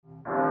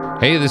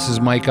Hey, this is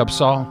Mike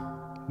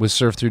Upsall with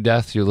Surf Through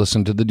Death. You're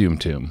listening to the Doom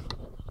Tomb.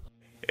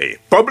 A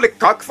public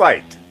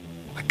cockfight.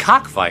 A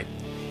cockfight?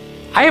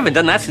 I haven't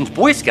done that since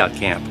Boy Scout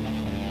camp.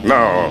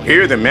 No,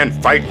 here the men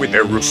fight with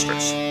their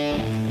roosters.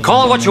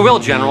 Call it what you will,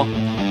 General.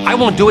 I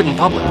won't do it in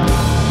public.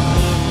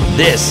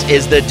 This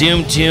is the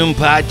Doom Tomb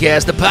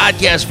Podcast, the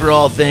podcast for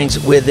all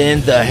things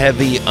within the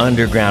heavy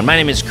underground. My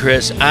name is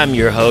Chris. I'm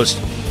your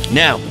host.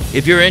 Now,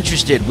 if you're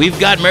interested, we've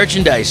got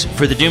merchandise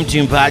for the Doom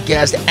Tomb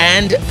Podcast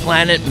and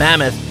Planet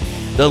Mammoth.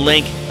 The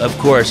link, of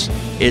course,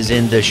 is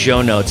in the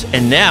show notes.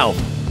 And now,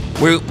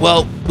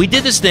 we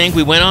did this thing.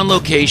 We went on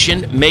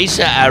location,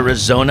 Mesa,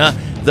 Arizona,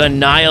 the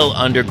Nile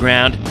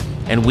Underground,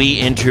 and we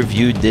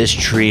interviewed this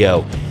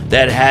trio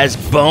that has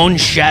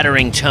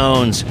bone-shattering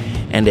tones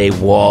and a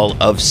wall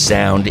of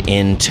sound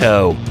in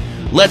tow.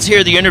 Let's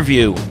hear the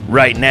interview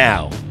right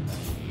now.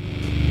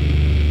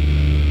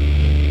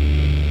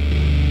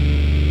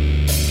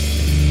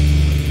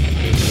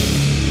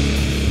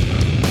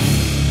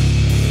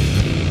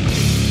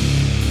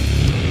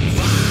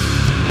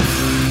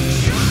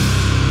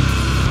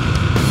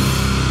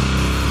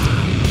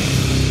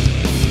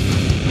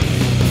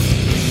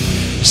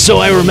 So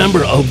I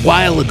remember a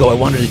while ago I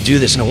wanted to do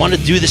this, and I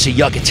wanted to do this at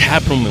Yucca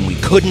Tap Room, and we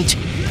couldn't.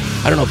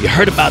 I don't know if you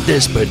heard about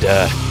this, but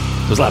there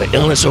was a lot of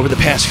illness over the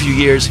past few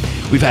years.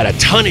 We've had a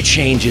ton of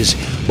changes,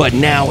 but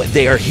now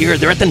they are here.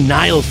 They're at the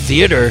Nile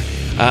Theater.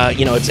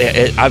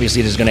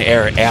 Obviously this is going to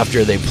air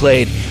after they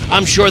played.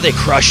 I'm sure they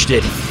crushed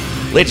it.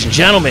 Ladies and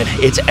gentlemen,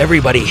 it's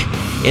everybody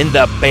in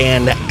the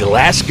band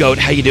Glasghote.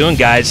 How you doing,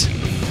 guys?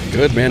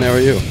 Good, man. How are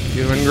you?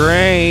 Doing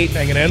great.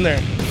 Hanging in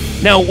there.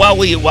 Now, while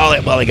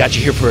I got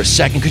you here for a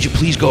second, could you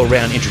please go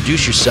around,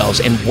 introduce yourselves,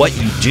 and what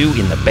you do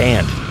in the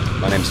band?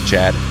 My name's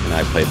Chad, and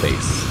I play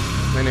bass.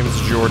 My name is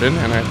Jordan,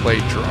 and I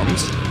play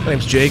drums. My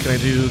name's Jake, and I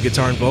do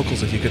guitar and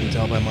vocals, if you couldn't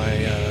tell by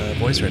my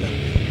voice right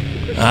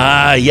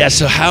now. Yeah,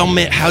 so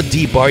how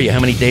deep are you? How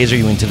many days are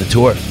you into the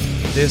tour?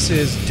 This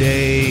is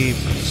day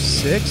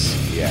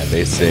 6. Yeah,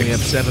 day 6. And we have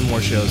 7 more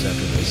shows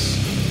after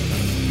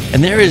this.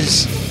 And there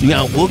is,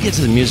 we'll get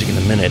to the music in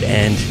a minute,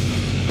 and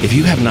if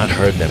you have not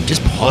heard them,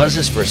 just pause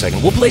this for a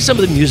second. We'll play some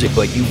of the music,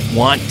 but you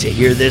want to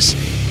hear this.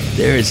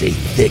 There is a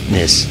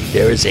thickness,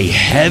 there is a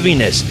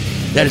heaviness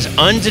that is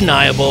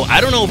undeniable. I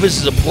don't know if this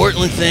is a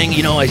Portland thing.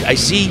 I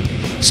see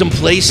some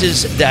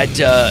places that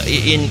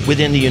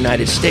within the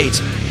United States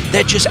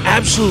that just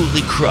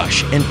absolutely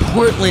crush, and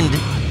Portland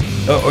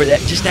or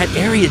that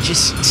area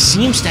just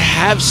seems to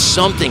have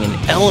something,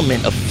 an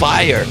element of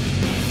fire.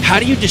 How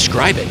do you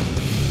describe it?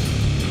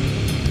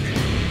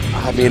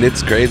 I mean,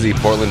 it's crazy.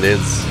 Portland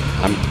is.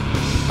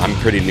 I'm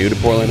pretty new to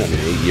Portland. I mean,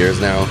 8 years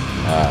now.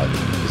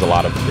 There's a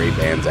lot of great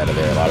bands out of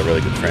there. A lot of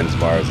really good friends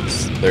of ours.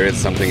 There is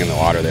something in the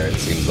water there, it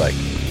seems like.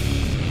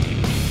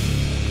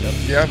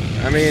 Yeah,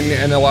 I mean,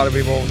 and a lot of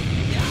people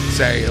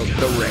say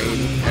the rain,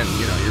 and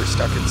you're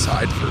stuck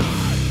inside for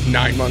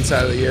 9 months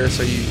out of the year,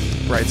 so you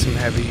write some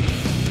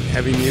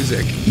heavy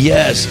music.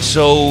 Yes.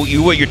 So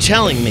what you're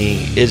telling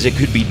me is it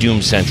could be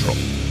Doom Central.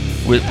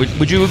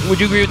 Would you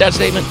agree with that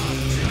statement?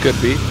 Could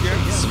be.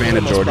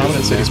 Savannah, Georgia.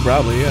 Prominent cities,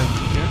 probably,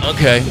 yeah.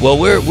 Okay, well,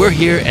 we're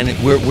here, and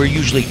we're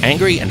usually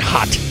angry and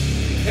hot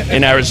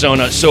in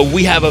Arizona, so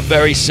we have a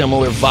very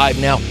similar vibe.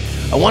 Now,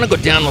 I want to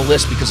go down the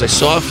list because I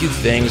saw a few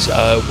things.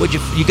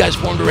 You guys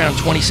formed around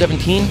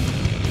 2017?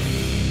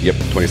 Yep,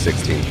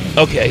 2016.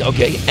 Okay,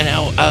 and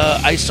now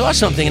I saw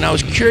something, and I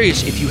was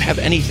curious if you have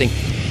anything.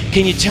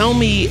 Can you tell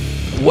me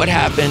what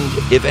happened,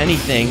 if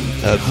anything,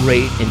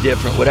 great,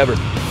 indifferent, whatever,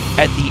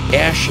 at the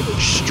Ash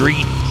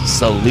Street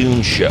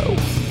Saloon show?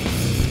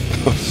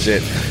 Oh,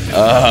 shit.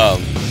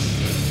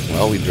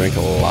 Well, we drank a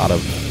lot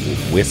of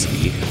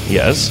whiskey.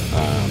 Yes.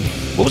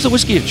 What was the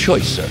whiskey of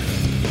choice, sir?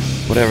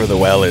 Whatever the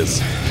well is.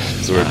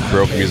 So we're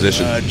broke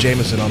musicians.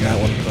 Jameson on that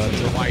one.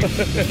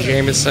 But,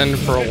 Jameson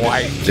for a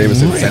white.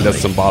 Jameson, send us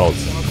some bottles.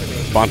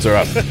 Sponsor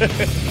us.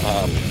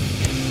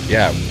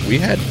 Yeah, we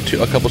had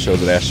a couple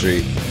shows at Ash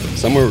Street.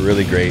 Some were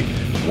really great.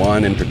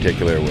 One in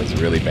particular was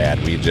really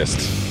bad. We just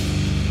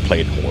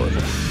played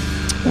horrible.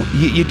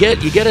 You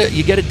get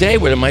a day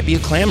where there might be a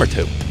clam or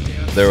two.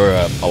 There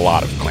were a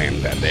lot of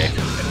clam that day.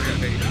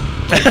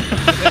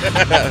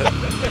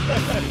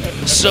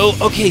 So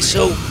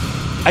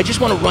I just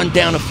want to run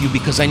down a few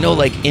because I know,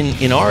 like,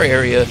 in our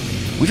area,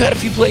 we've had a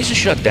few places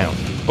shut down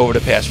over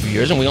the past few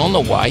years, and we all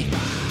know why.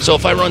 So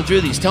if I run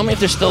through these, tell me if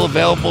they're still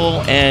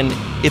available and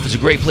if it's a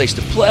great place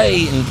to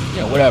play and,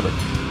 whatever.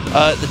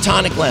 The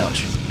Tonic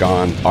Lounge.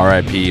 Gone.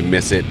 RIP.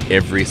 Miss it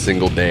every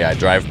single day. I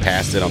drive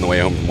past it on the way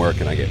home from work,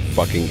 and I get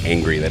fucking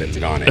angry that it's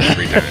gone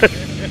every time.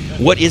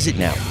 What is it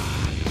now?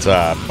 It's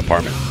an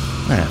apartment.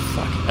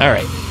 Fuck. All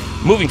right.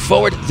 Moving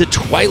forward, the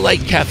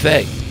Twilight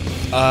Cafe.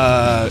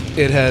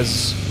 It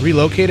has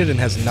relocated and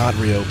has not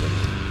reopened.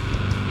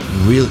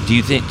 Real? Do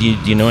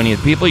you know any of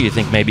the people? You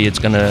think maybe it's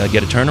gonna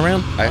get a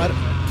turnaround?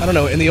 I don't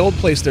know. In the old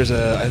place, there's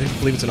I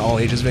believe it's an all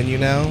ages venue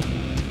now.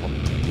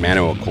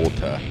 Mano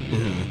Oculta.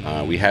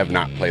 Mm-hmm. We have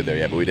not played there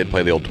yet, but we did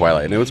play the old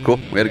Twilight, and it was cool.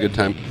 We had a good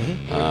time.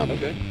 Mm-hmm.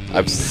 Okay.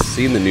 I've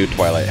seen the new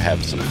Twilight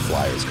have some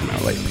flyers come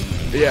out lately.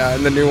 Yeah,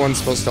 and the new one's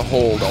supposed to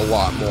hold a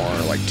lot more,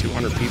 like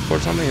 200 people or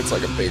something. It's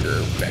like a bigger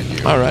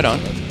venue. All right, on.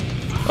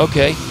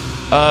 Okay.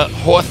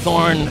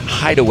 Hawthorne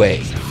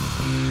Hideaway.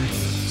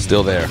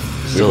 Still there.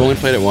 Still We've only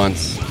there. played it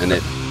once, and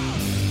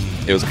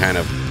it was kind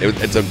of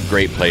it's a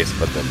great place,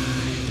 but the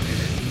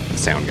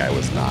sound guy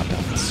was not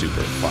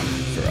super fun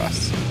for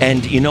us.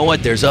 And you know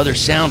what? There's other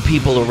sound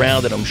people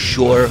around that I'm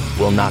sure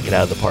will knock it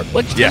out of the park.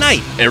 Like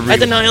tonight at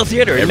the Nile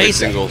Theater in Every Mesa.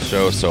 single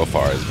show so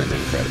far has been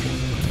incredible.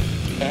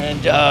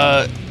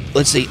 And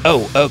let's see.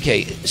 Oh,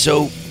 okay.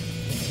 So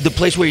the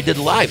place where you did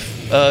the live,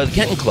 the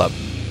Kenton Club,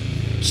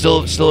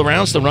 still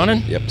around, still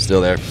running? Yep,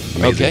 still there.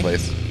 Amazing Okay.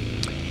 place.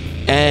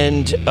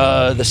 And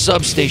the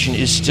substation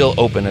is still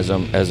open, as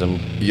I'm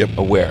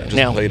aware. Just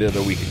Now, played it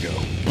a week ago.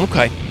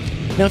 okay.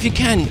 Now, if you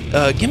can,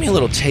 give me a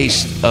little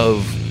taste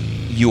of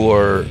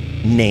your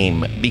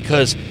name,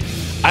 because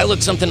I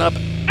looked something up.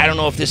 I don't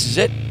know if this is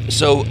it.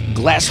 So,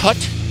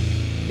 Glasghote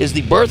is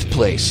the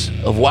birthplace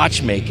of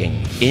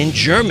watchmaking in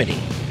Germany.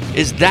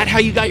 Is that how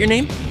you got your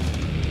name?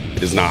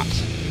 It is not.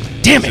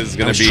 Damn This it! is I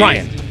gonna was be-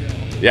 trying.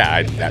 Yeah,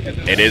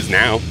 it is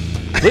now.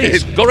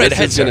 Please, go right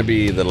ahead, This is going sir. to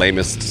be the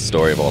lamest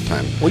story of all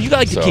time. Well, you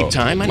like to keep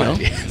time, I know.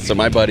 So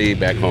my buddy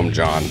back home,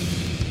 John,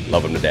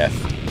 love him to death.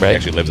 Right. He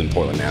actually lives in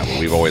Portland now, but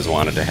we've always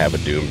wanted to have a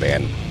doom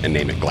band and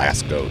name it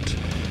Glasghote.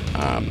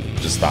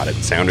 Just thought it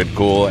sounded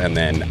cool, and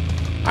then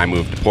I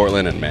moved to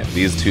Portland and met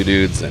these two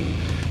dudes and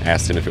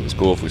asked him if it was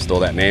cool if we stole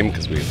that name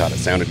because we thought it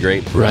sounded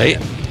great. Right.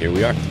 And here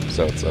we are.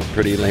 So it's a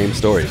pretty lame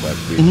story, but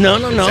No.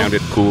 it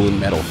sounded cool and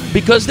metal.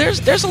 Because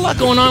there's a lot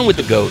going on with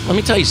the Goat. Let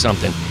me tell you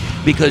something.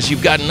 Because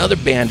you've got another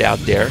band out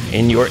there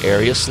in your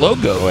area, Slow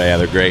Goat. Oh yeah,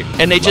 they're great.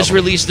 And they Love just them.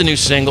 released a new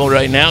single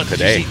right now.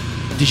 Today.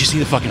 Did you see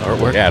the fucking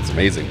artwork? Yeah, it's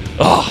amazing.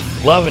 Oh,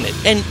 loving it.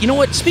 And you know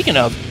what? Speaking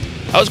of,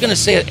 I was going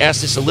to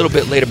ask this a little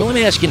bit later, but let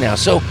me ask you now.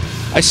 So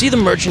I see the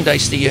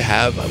merchandise that you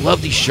have. I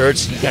love these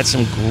shirts. You got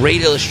some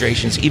great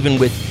illustrations, even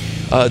with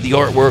the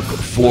artwork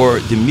for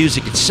the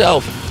music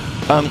itself.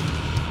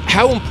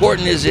 How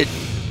important is it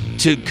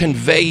to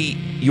convey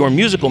your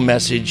musical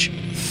message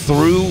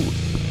through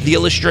the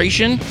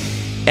illustration?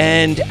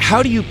 And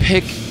how do you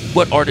pick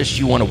what artists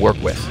you want to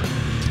work with?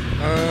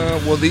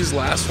 Well, these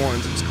last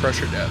ones, it's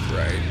Crusher Death,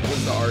 right?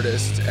 Was the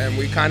artist, and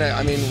we kind of,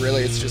 I mean,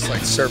 really, it's just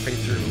like surfing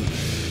through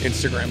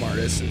Instagram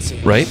artists and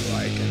seeing Right. what they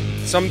like.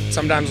 And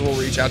sometimes we'll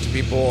reach out to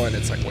people, and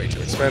it's like way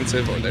too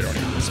expensive, or they don't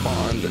even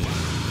respond.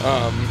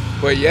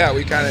 But yeah,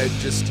 we kind of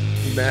just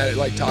met,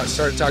 like,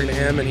 started talking to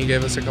him, and he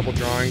gave us a couple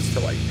drawings to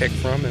like pick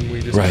from, and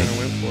we just Right. kind of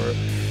went for it.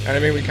 And I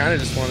mean, we kind of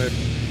just want to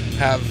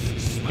have,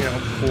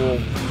 cool,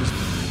 just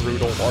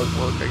brutal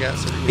artwork, I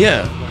guess. Or,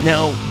 Yeah.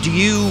 Now, do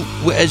you,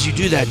 as you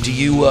do that, do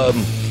you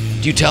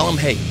tell them,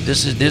 hey,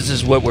 this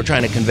is what we're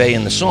trying to convey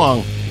in the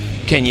song?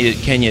 Can you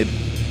connect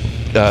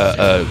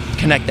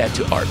that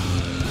to art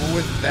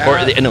With that, or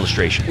an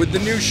illustration? With the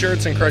new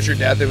shirts and Crush Your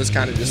Death, it was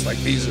kind of just like,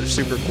 these are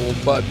super cool.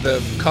 But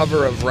the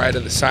cover of Ride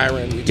of the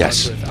Siren, we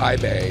Yes. talked with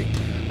Ibe.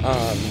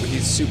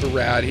 He's super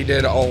rad. He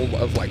did all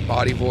of like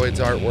Body Void's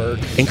artwork.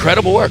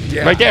 Incredible work,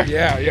 Yeah, right there.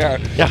 Yeah.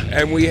 Yeah.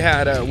 And we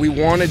had we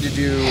wanted to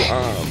do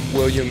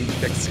William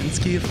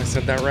Beksinski, if I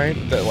said that right,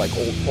 the like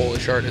old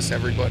Polish artist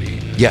everybody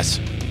Yes.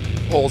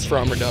 pulls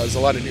from or does. A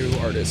lot of new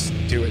artists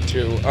do it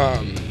too,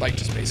 like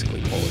just basically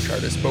Polish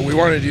artists. But we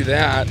wanted to do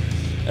that,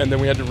 and then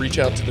we had to reach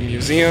out to the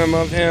museum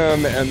of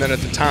him, and then at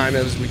the time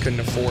we couldn't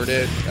afford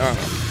it.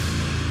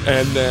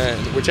 And then,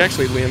 which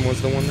actually Liam was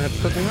the one that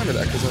put me onto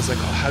that, because I was like,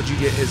 oh, how'd you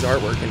get his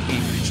artwork? And he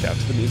reached out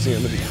to the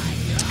museum and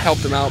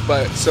helped him out.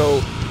 But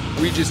so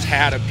we just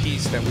had a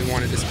piece that we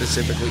wanted to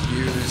specifically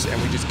use,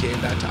 and we just gave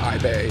that to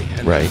Ibe,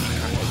 and Right. he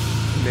kind of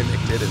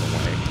mimicked it in a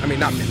way. I mean,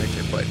 not mimicked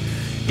it, but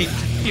he,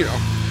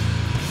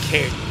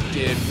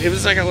 did. It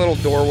was like a little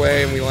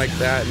doorway, and we liked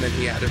that, and then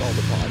he added all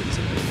the bodies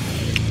and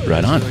everything. Right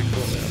It was on. really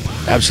cool,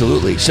 yeah.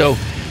 Absolutely. So,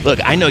 look,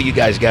 I know you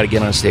guys got to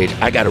get on stage.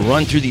 I got to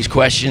run through these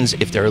questions.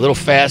 If they're a little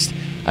fast,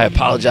 I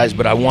apologize,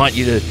 but I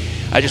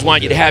just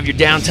want you to have your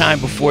downtime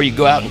before you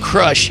go out and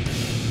crush.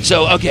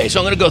 So, okay, so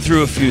I'm going to go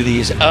through a few of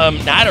these. Now,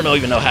 I don't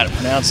even know how to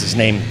pronounce his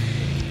name.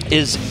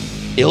 Is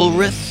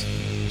Ilrith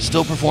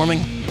still performing?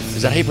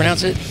 Is that how you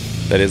pronounce it?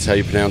 That is how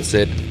you pronounce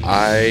it.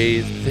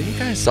 I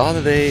think I saw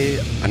that they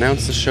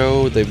announced the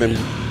show. They've been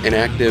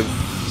inactive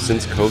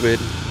since COVID.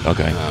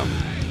 Okay.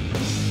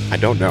 I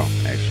don't know,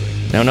 actually.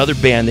 Now, another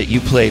band that you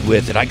played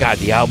with that I got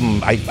the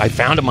album, I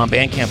found them on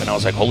Bandcamp, and I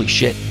was like, holy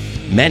shit,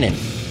 Menin.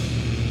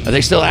 Are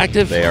they still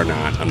active? They are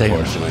not, They are.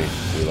 unfortunately.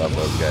 We love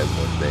those guys,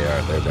 but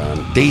they're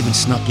done. They even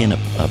snuck in a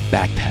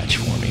back patch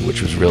for me,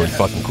 which was really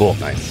fucking cool.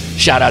 Nice.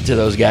 Shout out to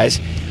those guys.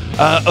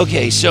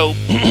 Okay, so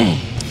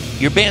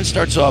your band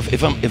starts off,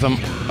 if I'm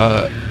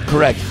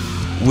correct,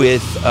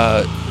 with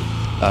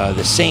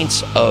the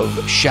Saints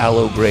of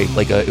Shallow Grave.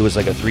 It was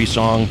like a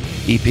 3-song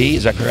EP.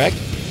 Is that correct?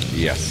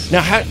 Yes.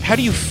 Now, how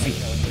do you feel?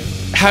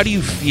 How do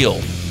you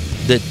feel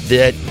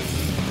that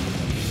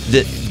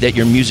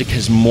your music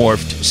has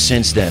morphed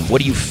since then?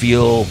 What do you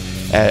feel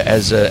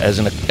as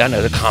an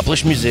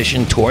accomplished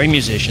musician, touring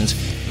musicians?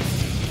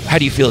 How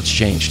do you feel it's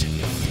changed?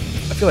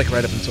 I feel like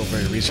right up until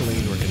very recently,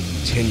 we were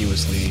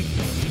continuously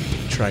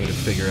trying to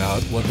figure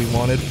out what we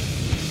wanted.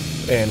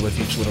 And with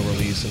each little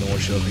release and the more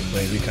shows we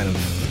played, we kind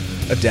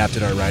of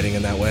adapted our writing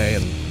in that way.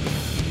 And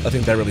I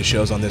think that really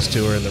shows on this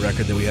tour and the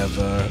record that we have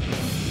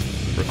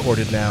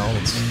recorded now.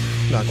 It's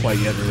not quite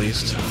yet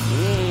released.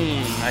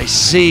 I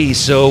see.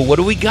 So what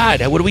do we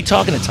got? What are we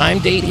talking? A time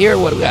date here?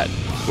 What do we got?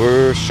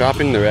 We're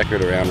shopping the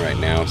record around right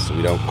now, so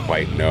we don't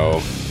quite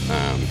know.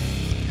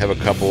 Have a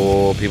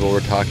couple people we're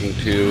talking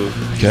to.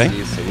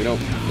 Okay. So we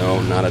don't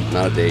know, not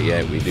a date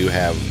yet. We do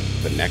have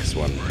the next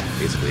one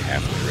basically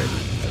halfway written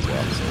as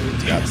well. So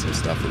we've got some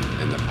stuff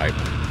in the pipe.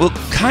 Well,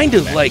 kind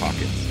of like,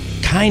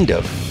 pockets. kind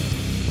of.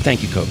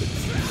 Thank you,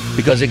 COVID,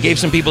 because it gave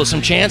some people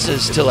some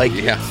chances to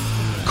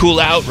cool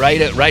out,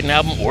 write an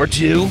album or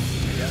two.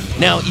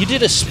 Now you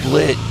did a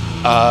split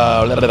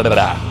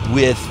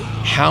with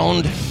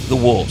Hound the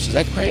Wolves. Is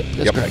that correct?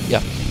 That's correct.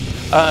 Yeah.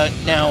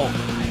 Now,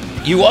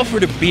 you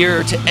offered a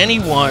beer to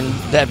anyone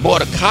that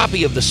bought a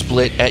copy of the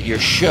split at your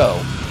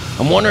show.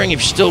 I'm wondering if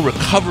you're still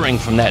recovering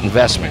from that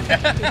investment.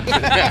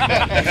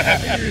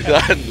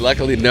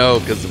 Luckily, no,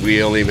 because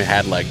we only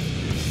had like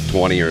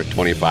 20 or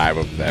 25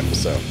 of them,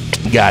 so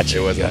Gotcha.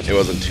 It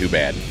wasn't too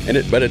bad,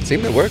 but it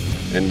seemed to work,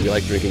 and we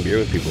like drinking beer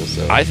with people.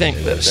 So I think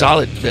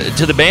solid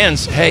to the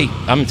bands. Hey,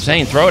 I'm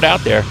saying throw it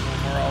out there.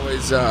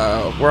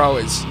 We're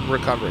always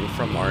recovering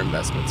from our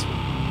investments,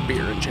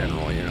 beer in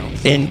general, you know.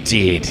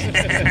 Indeed.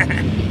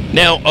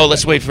 Now,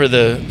 let's wait for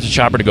the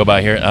chopper to go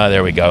by here.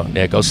 There we go.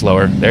 Yeah, go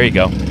slower. There you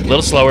go. A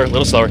little slower.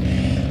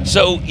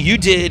 So you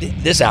did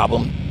this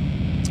album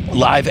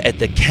live at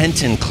the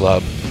Kenton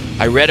Club.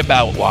 I read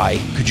about why.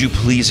 Could you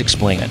please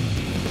explain it?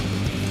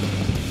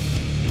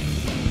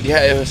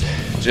 Yeah, it was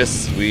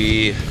just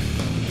we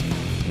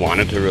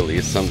wanted to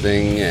release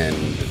something, and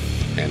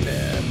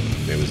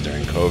it was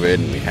during COVID,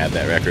 and we had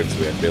that record, so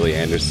we had Billy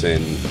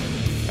Anderson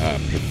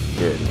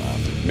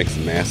mix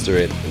and master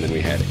it, and then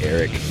we had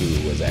Eric,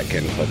 who was at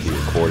Kenton Club, who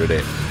recorded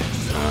it.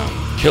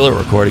 Killer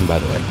recording, by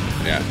the way.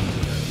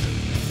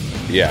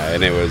 Yeah,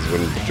 and it was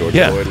when George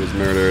Floyd was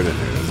murdered, and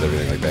it was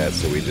everything like that,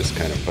 so we just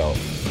kind of felt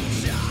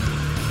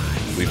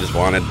we just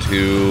wanted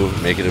to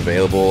make it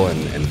available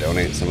and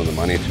donate some of the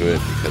money to it,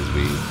 because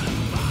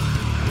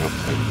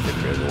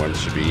if everyone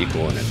should be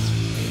equal, and it's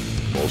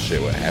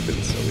bullshit what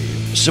happens, so we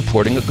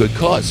supporting a good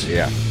cause.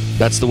 Yeah,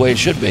 that's the way it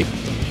should be.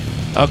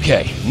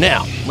 Okay,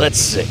 now let's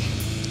see.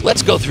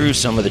 Let's go through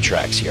some of the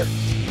tracks here.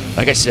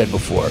 Like I said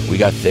before, we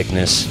got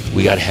thickness,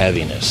 we got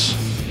heaviness.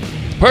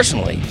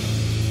 Personally,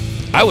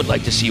 I would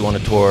like to see you on a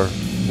tour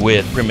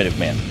with Primitive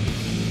Man.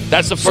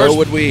 That's the first. So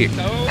would we.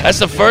 That's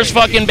the first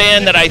fucking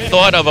band that I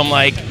thought of. I'm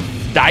like,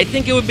 I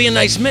think it would be a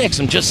nice mix.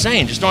 I'm just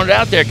saying, just throwing it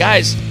out there,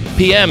 guys.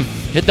 PM,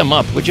 hit them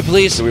up, would you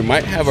please? So we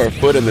might have our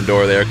foot in the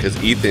door there, because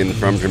Ethan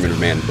from Primitive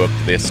Man booked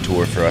this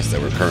tour for us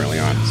that we're currently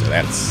on. So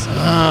that's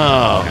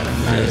kind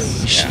of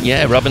nice.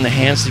 Yeah, rubbing the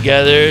hands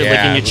together,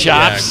 licking your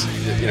chops.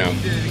 Yeah, you know,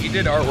 he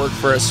did artwork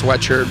for a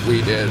sweatshirt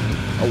we did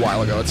a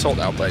while ago. It's sold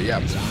out, but yeah.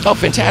 Oh,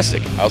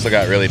 fantastic. I also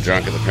got really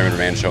drunk at the Primitive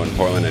Man show in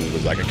Portland and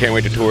was like, I can't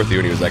wait to tour with you.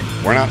 And he was like,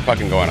 we're not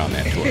fucking going on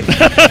that tour.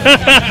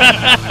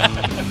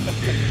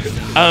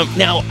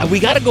 Now, we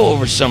got to go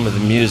over some of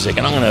the music,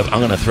 and I'm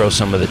gonna throw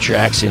some of the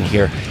tracks in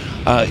here.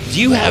 Do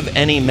you have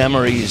any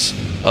memories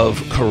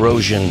of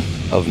Corrosion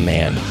of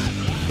Man?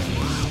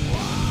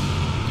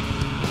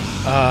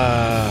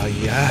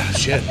 Yeah,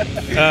 shit.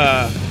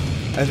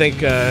 I think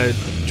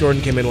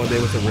Jordan came in one day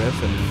with a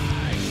riff, and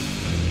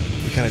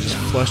we kind of just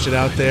flushed it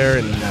out there,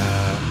 and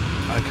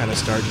I kind of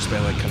started just by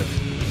kind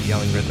of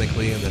yelling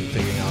rhythmically, and then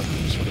figuring out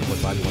sort of what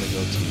vibe you want to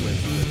go to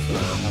with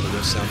how the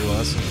riffs sound to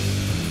us.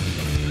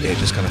 It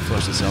just kind of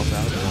flushed itself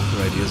out, and all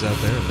the ideas out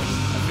there.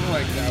 I feel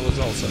like that was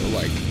also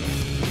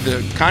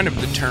the kind of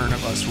the turn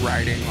of us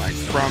writing,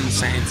 from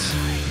Saints,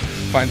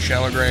 Find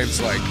Shallow Graves.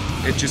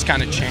 It just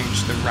kind of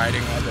changed the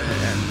writing of it,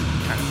 and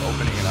kind of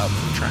opening it up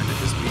and trying to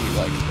just be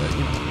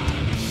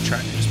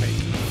trying to just make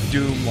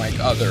doom like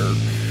other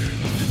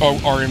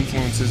our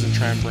influences, and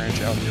try and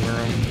branch out and do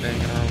our own thing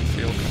in our own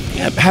field.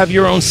 Yeah, have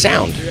your own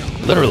sound,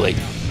 literally.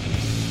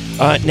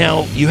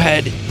 Now, you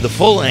had the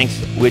full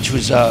length, which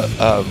was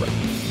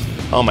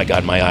oh my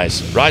God, my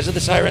eyes. Rise of the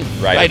Siren?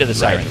 Right of the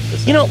Siren.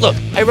 You know, look,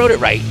 I wrote it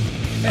right.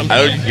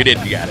 You did,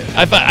 you got it.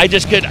 I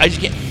just can't.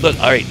 Look,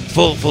 all right,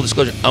 full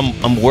disclosure.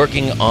 I'm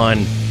working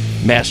on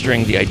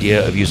mastering the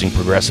idea of using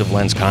progressive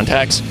lens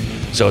contacts.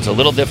 So it's a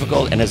little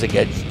difficult, and as I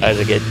get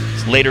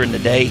later in the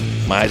day,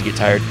 my eyes get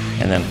tired,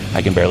 and then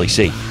I can barely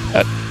see.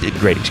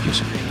 Great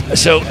excuse.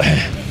 So,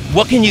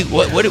 what do you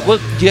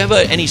have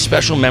any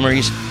special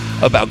memories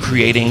about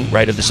creating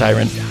Rite of the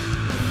Siren?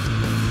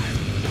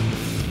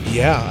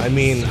 Yeah, I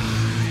mean,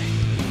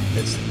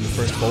 it's the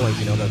first full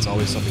length, that's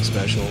always something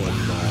special, and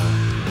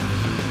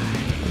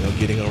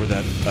getting over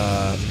that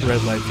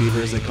red light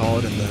fever, as they call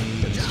it, in the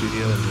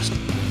studio, and just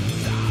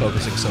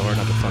focusing so hard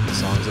not to fuck the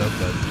songs up,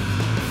 but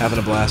having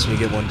a blast when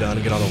you get one done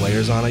and get all the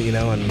layers on it, and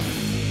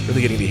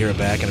really getting to hear it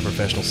back in a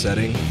professional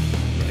setting.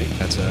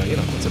 That's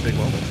a big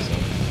moment. So.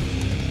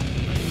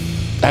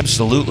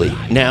 Absolutely.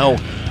 Now,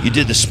 you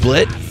did the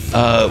split.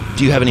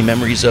 Do you have any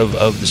memories of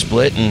the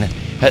split, and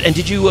And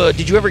did you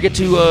ever get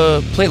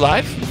to play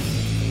live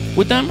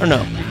with them or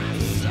no?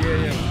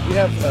 Yeah. We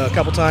have a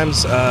couple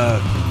times.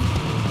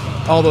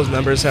 All those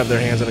members have their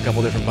hands on a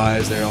couple different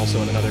buys. They're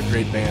also in another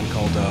great band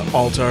called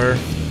Altar,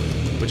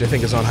 which I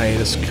think is on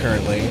hiatus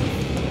currently.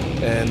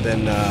 And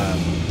then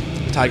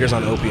Tigers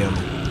on Opium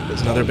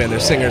is another band their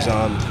singer's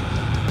on.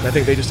 And I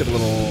think they just did a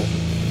little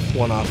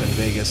one-off in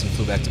Vegas and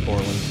flew back to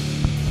Portland.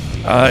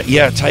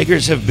 Yeah,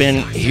 Tigers have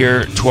been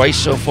here twice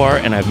so far,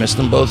 and I've missed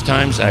them both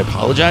times. I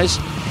apologize.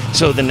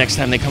 So the next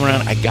time they come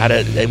around, I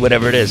gotta,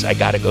 whatever it is, I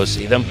gotta go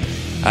see them.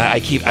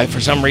 For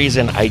some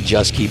reason, I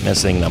just keep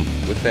missing them.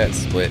 With that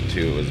split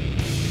too, it was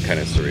kind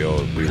of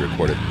surreal.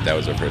 That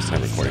was our first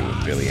time recording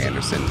with Billy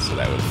Anderson, so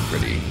that was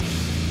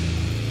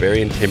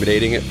very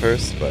intimidating at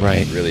first, but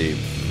really,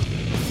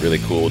 really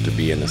cool to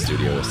be in the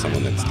studio with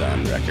someone that's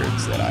done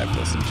records that I've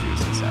listened to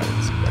since I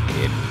was a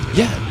kid.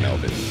 Yeah.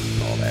 Melvin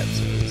and all that,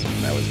 so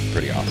that was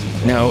pretty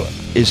awesome. Now,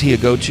 is he a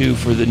go-to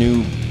for the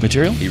new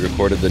material? He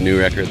recorded the new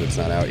record that's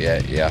not out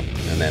yet, yeah.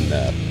 And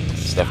then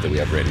stuff that we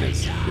have written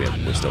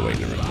we're still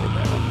waiting to record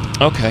that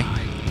one. Okay.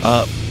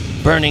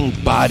 Burning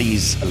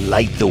Bodies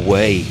Light the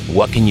Way.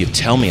 What can you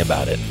tell me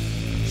about it?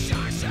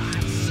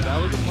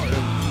 That was a part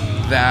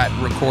of that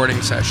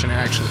recording session,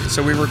 actually.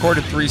 So we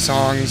recorded 3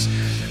 songs,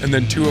 and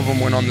then 2 of them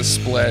went on the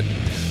split,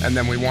 and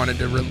then we wanted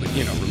to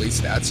release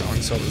that song,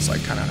 so it was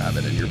like kind of have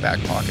it in your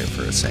back pocket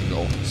for a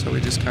single. So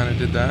we just kind of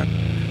did that.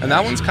 And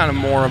that one's kind of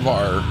more of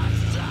our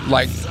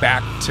like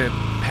back to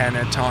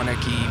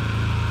pentatonic-y,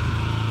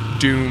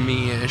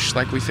 doomy-ish.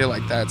 Like we feel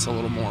like that's a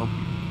little more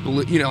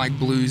like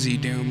bluesy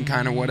doom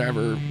kind of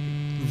whatever,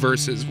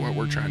 versus what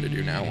we're trying to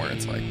do now, where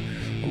it's like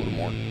a little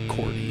more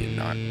chordy and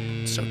not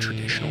so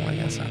traditional, I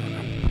guess. I don't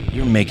know.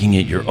 You're making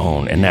it your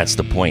own, and that's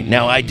the point.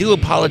 Now, I do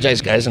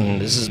apologize, guys,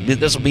 and this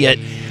will be it.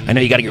 I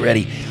know you got to get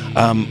ready.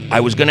 I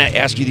was going to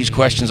ask you these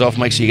questions off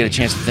mic so you get a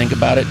chance to think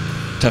about it.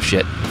 Tough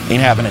shit.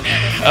 Ain't happening.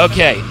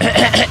 Okay.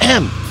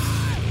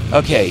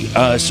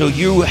 Okay, so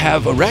you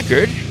have a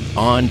record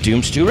on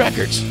Doom Stew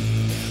Records.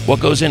 What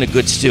goes in a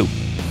good stew?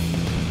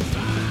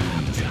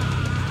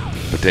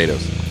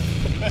 Potatoes.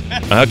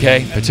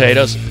 Okay,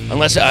 potatoes.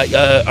 Unless,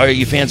 are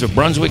you fans of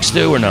Brunswick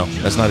stew or no?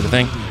 That's not a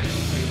thing?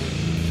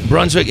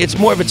 Brunswick, it's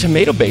more of a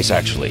tomato base,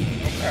 actually.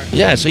 Okay.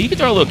 Yeah, so you can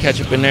throw a little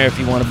ketchup in there if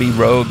you want to be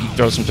rogue. You can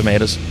throw some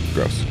tomatoes.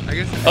 Gross. I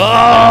guess.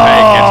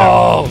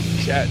 Oh!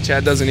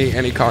 Chad doesn't eat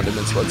any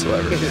condiments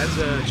whatsoever.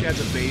 Chad's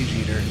a beige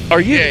eater.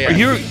 Are you? Yeah. Are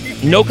you?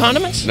 No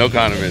condiments? No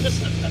condiments.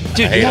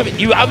 Dude,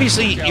 you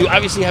obviously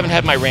haven't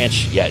had my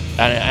ranch yet.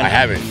 I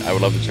haven't. I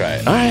would love to try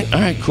it. All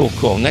right,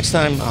 cool. Next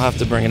time I'll have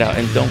to bring it out,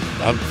 and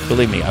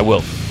believe me, I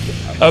will.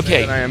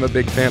 Okay. And I am a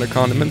big fan of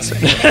condiments,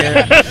 and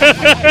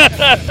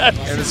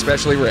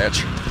especially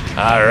ranch.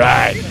 All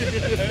right.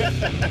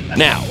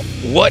 Now,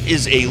 what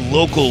is a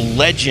local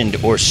legend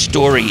or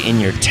story in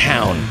your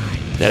town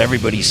that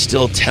everybody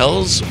still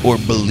tells or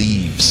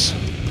believes?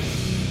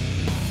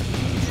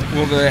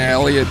 Well, the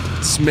Elliott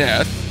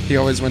Smith, he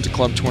always went to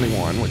Club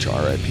 21, which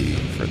R.I.P.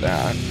 for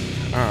that.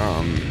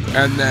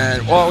 And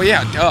then,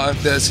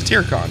 the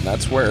Satyricon.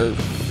 That's where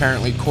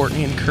apparently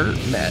Courtney and Kurt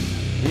met.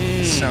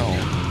 So,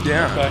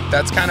 yeah, okay.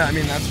 That's kind of,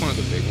 that's one of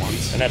the big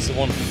ones. And that's the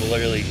one people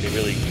really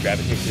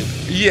gravitate to?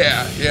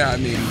 Yeah,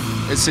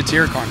 it's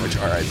Satyricon, which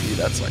R.I.P.,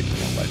 that's like,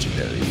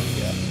 legendary.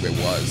 Yeah. It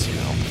was,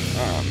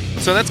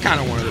 So that's kind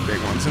of one of the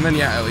big ones. And then,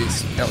 Elliott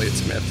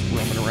Smith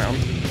roaming around,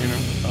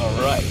 All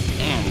right.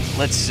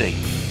 Let's see.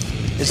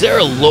 Is there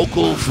a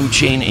local food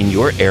chain in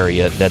your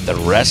area that the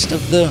rest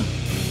of the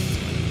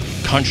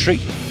country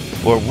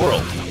or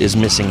world is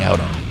missing out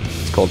on?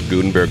 It's called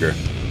Goonburger.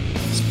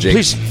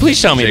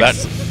 Please tell me about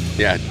it.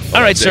 Yeah.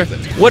 All right, sir.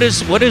 What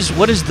is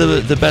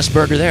the best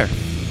burger there?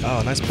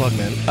 Oh, nice plug,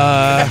 man.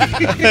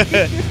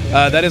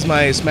 That is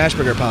my smash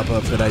burger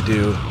pop-up that I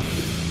do.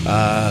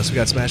 So we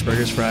got smash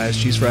burgers, fries,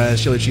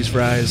 chili cheese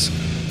fries.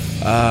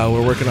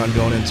 We're working on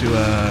going into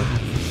a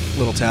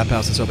little tap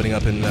house that's opening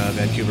up in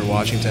Vancouver,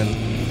 Washington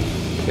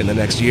in the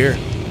next year.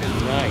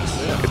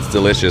 Nice. It's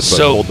delicious,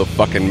 but hold the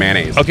fucking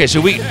mayonnaise. Okay,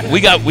 so we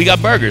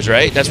got burgers,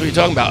 right? That's what you're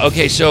talking about.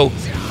 Okay, so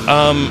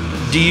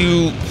do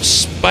you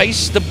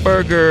spice the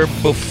burger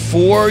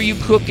before you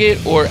cook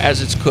it or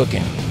as it's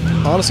cooking?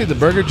 Honestly, the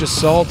burger just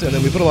salt, and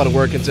then we put a lot of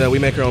work into. We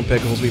make our own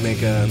pickles. We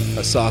make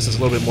a sauce that's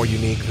a little bit more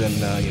unique than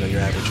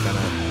your average kind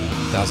of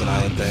Thousand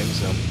Island thing.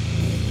 So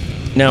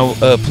now,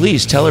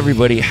 please tell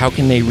everybody how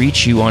can they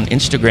reach you on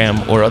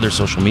Instagram or other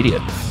social media.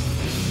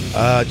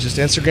 Just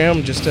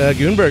Instagram, just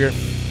Goonburger.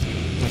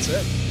 That's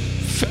it.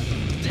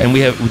 And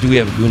do we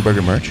have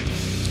Goonburger merch?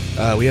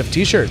 We have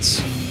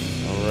T-shirts.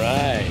 All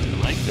right,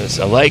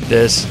 I like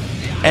this.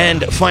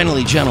 And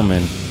finally,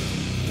 gentlemen,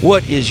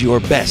 what is your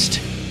best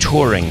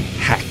touring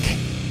hack?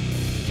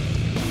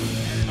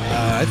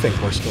 I think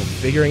we're still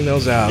figuring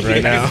those out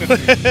right now.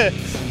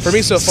 For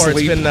me, so far,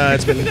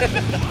 it's been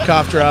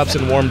cough drops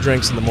and warm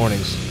drinks in the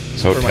mornings.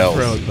 Hotels. For my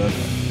throat, but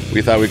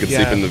we thought we could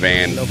sleep in the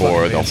van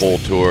for the whole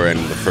tour, and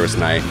the first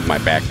night, my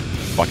back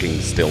fucking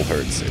still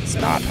hurts. It's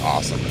not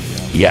awesome.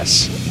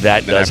 Yes,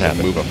 That Then I does have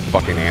to happen. move a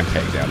fucking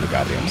Ampeg down the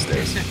goddamn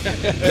stairs.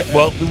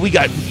 Well, we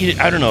got.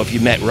 I don't know if you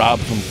met Rob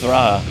from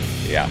Thra.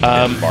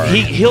 Yeah.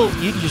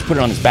 You can just put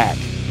it on his back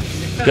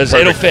because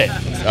it'll fit.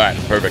 All right,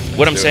 perfect.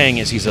 What I'm Do it. saying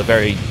is he's a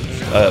very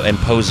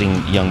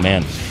imposing young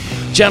man.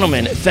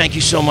 Gentlemen, thank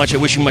you so much. I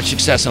wish you much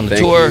success on the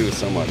Thank tour. you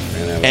so much,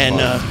 man. That was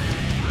And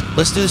fun.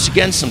 let's do this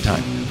again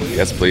sometime.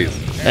 Yes, please.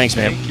 Thanks,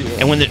 man. Thank you.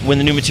 And when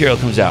the new material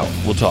comes out,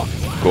 we'll talk.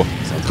 Cool.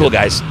 Sounds Cool,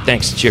 guys.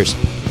 Thanks. Cheers.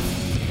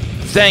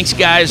 Thanks,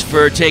 guys,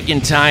 for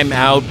taking time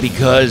out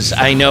because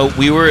I know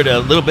we were at a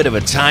little bit of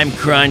a time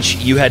crunch.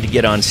 You had to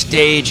get on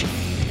stage.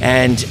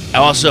 And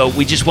also,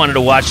 we just wanted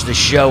to watch the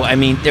show. I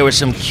mean, there were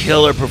some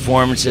killer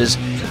performances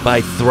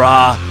by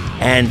Thra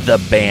and the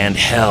band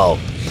Hell.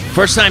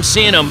 First time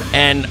seeing them,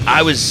 and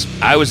I was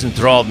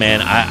enthralled,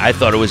 man. I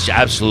thought it was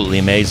absolutely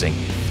amazing.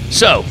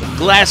 So,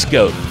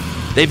 Glasghote.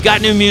 They've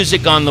got new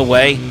music on the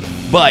way,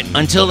 but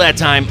until that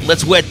time,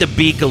 let's wet the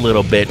beak a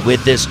little bit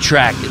with this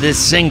track, this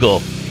single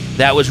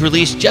that was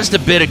released just a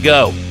bit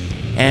ago.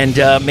 And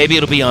maybe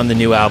it'll be on the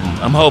new album.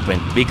 I'm hoping,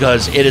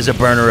 because it is a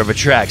burner of a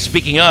track.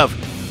 Speaking of,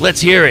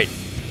 let's hear it.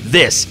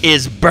 This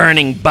is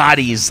Burning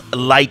Bodies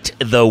Light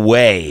the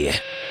Way.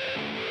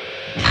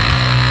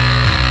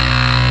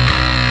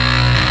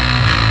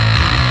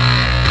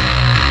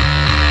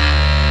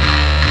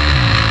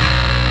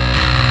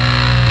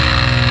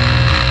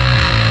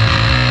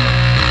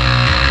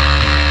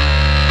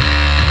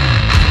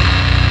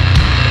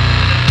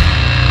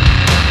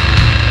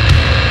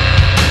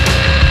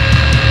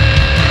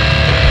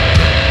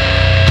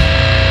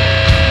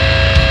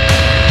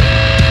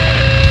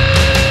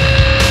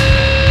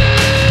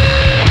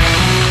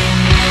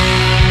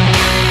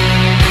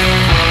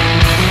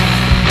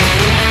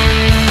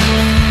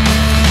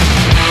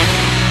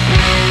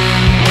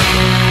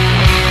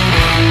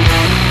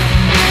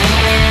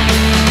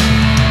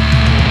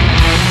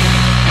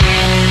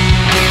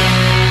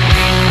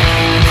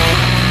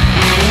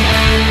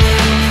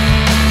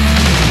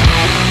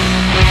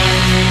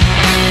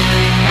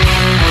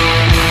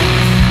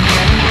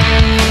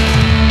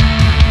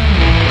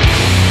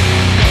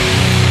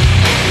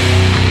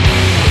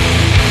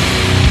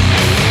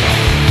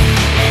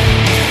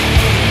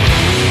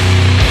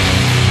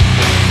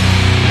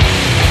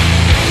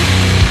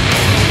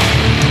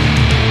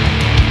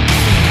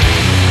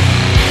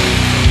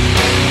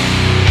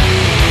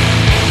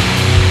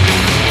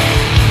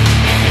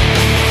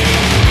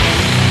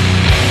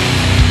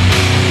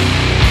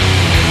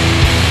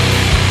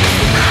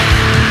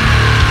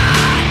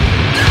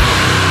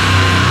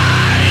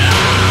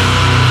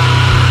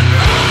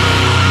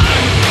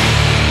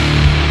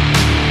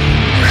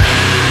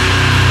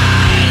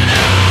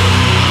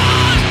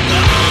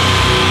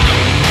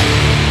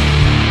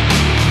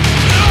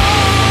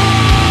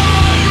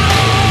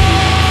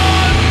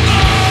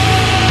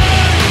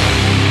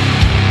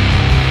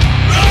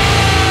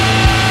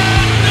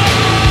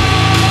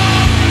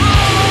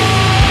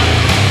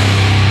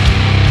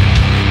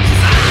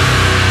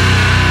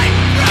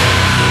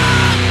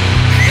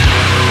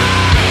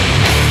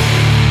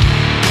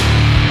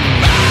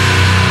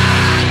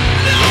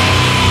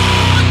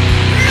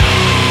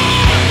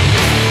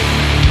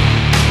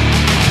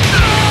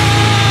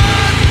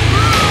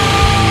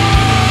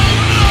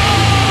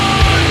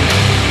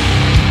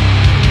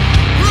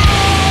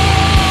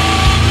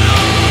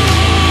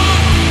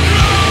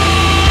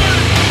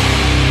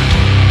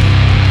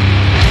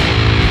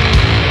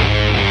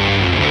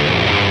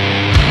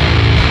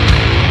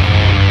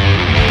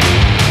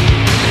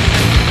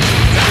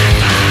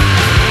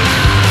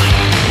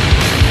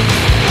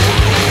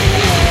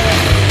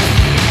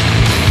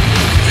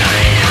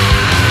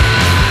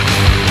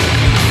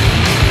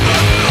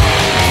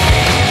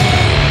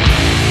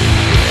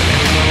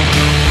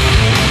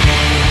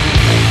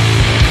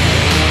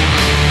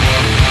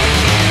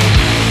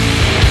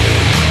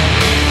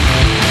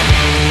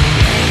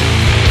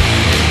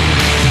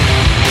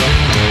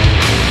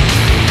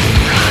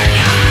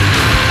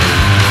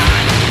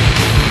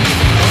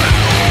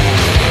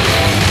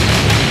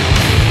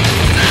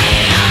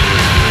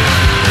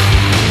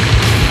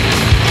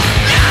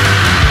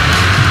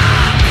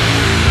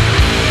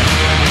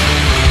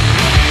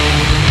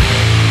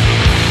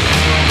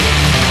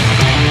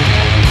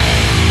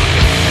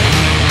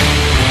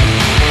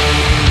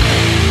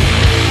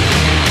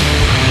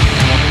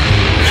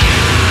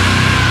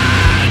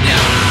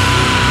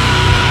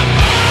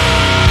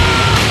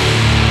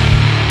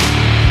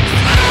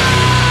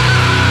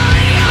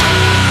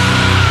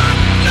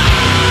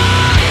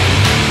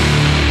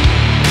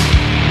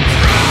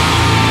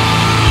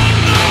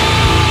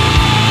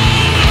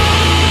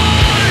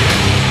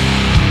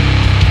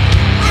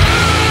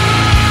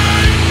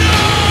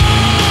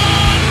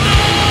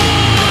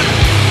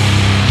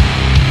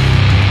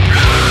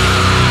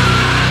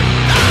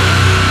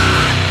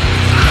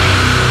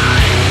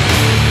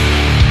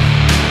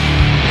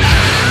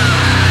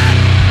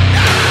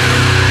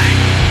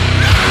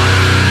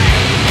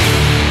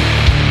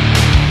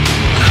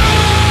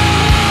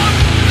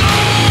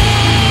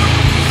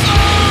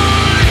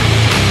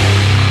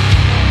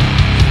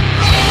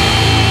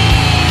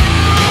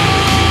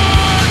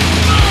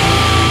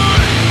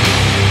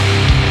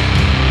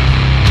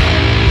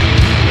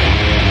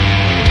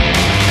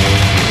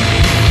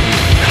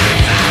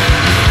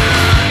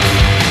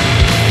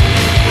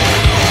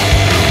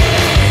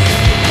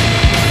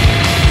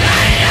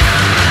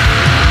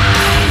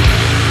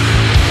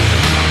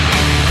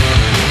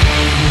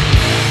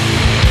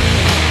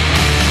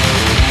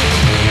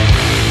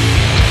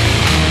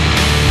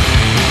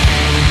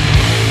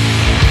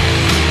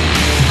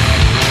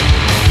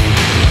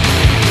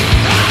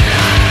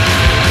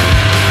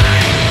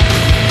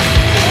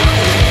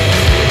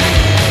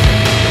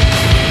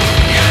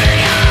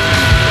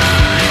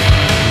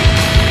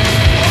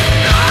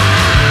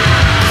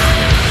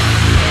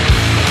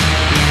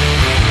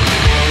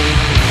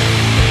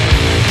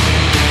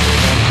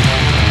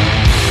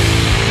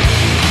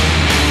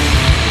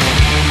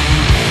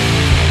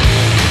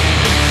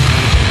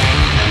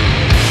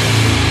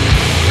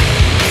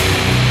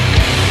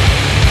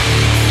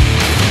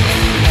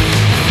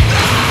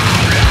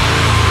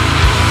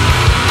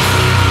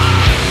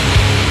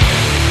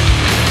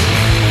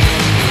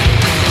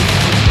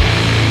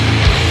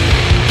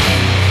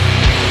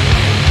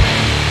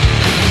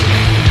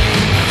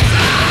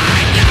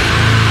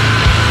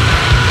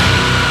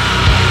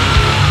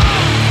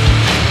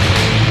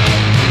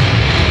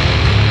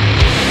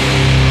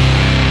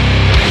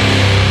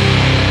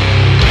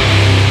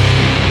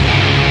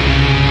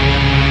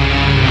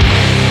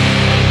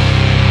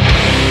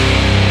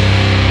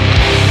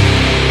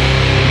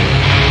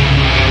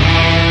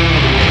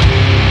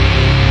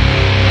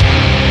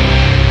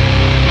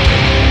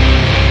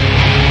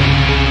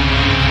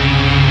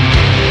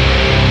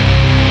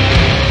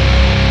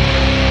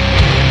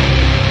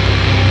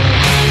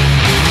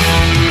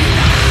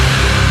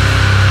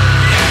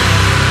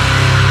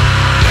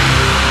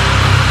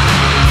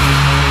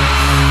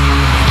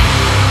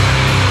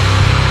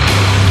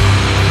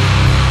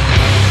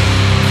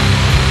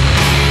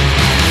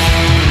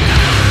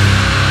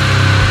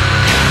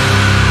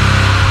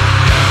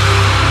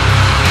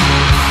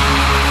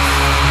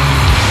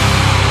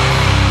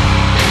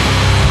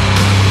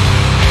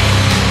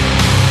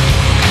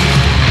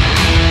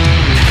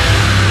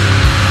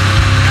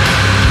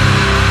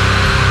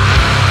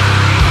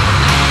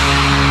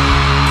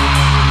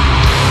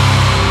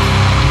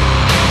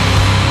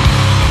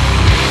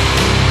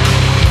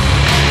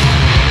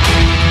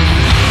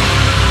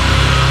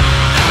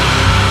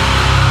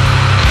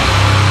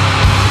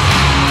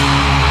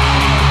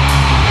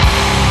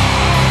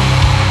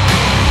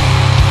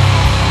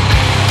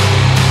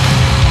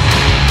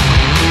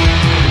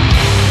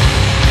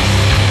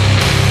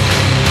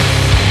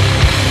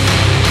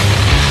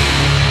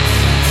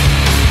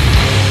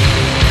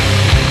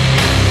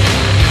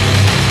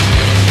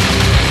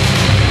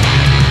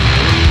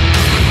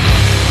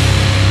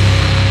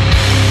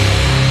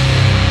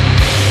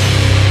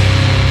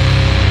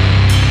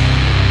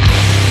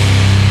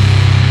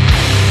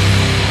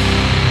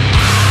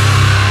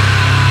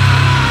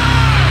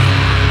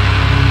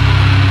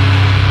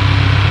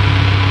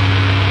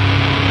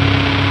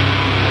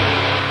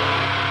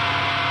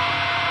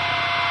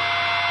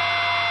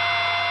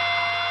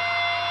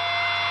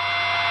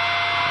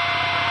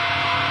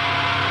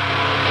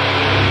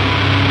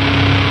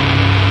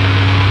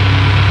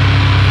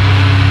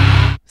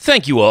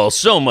 Thank you all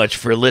so much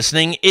for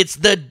listening. It's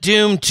the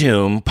Doom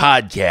Tomb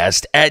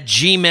podcast at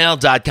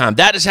gmail.com.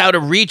 That is how to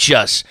reach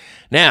us.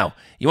 Now,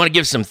 you want to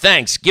give some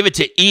thanks? Give it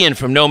to Ian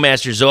from No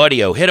Masters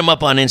Audio. Hit him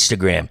up on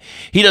Instagram.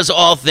 He does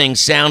all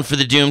things sound for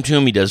the Doom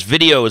Tomb. He does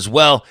video as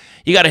well.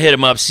 You got to hit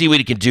him up, see what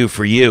he can do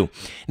for you.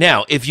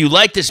 Now, if you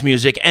like this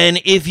music,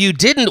 and if you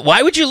didn't,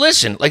 why would you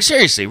listen? Like,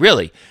 seriously,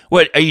 really?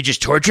 What, are you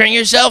just torturing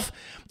yourself?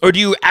 Or do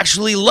you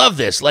actually love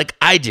this like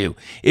I do?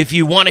 If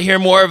you want to hear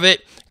more of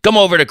it, come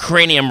over to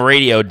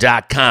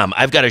craniumradio.com.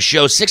 I've got a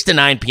show 6 to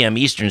 9 p.m.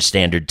 Eastern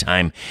Standard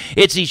Time.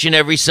 It's each and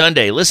every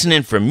Sunday. Listen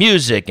in for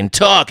music and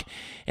talk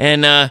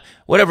and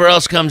whatever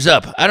else comes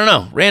up. I don't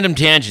know. Random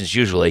tangents,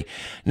 usually.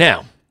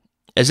 Now,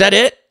 is that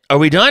it? Are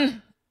we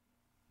done?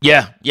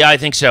 Yeah, I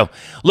think so.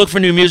 Look for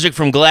new music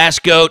from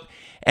Glasghote,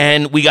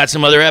 and we got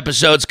some other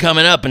episodes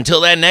coming up.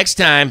 Until that next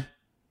time,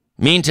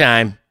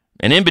 meantime,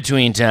 and in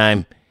between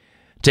time,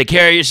 take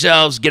care of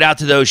yourselves, get out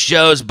to those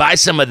shows, buy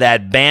some of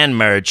that band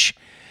merch,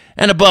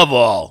 and above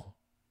all,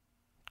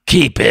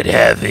 keep it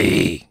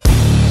heavy.